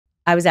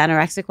I was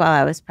anorexic while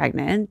I was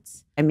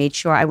pregnant. I made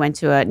sure I went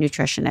to a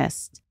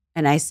nutritionist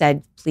and I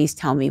said, please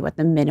tell me what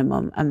the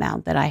minimum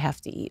amount that I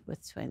have to eat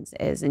with twins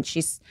is. And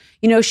she's,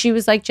 she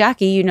was like,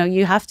 Jackie,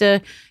 you have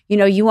to,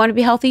 you want to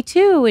be healthy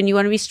too. And you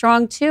want to be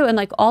strong too. And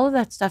like all of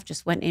that stuff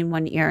just went in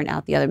one ear and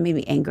out the other, made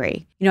me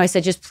angry. I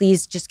said,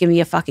 please give me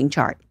a fucking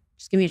chart.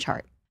 Just give me a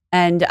chart.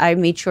 And I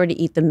made sure to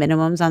eat the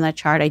minimums on that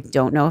chart. I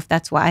don't know if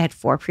that's why I had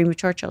 4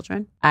 premature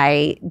children.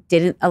 I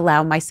didn't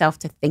allow myself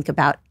to think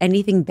about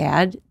anything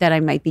bad that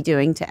I might be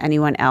doing to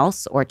anyone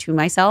else or to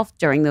myself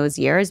during those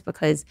years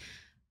because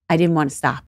I didn't want to stop.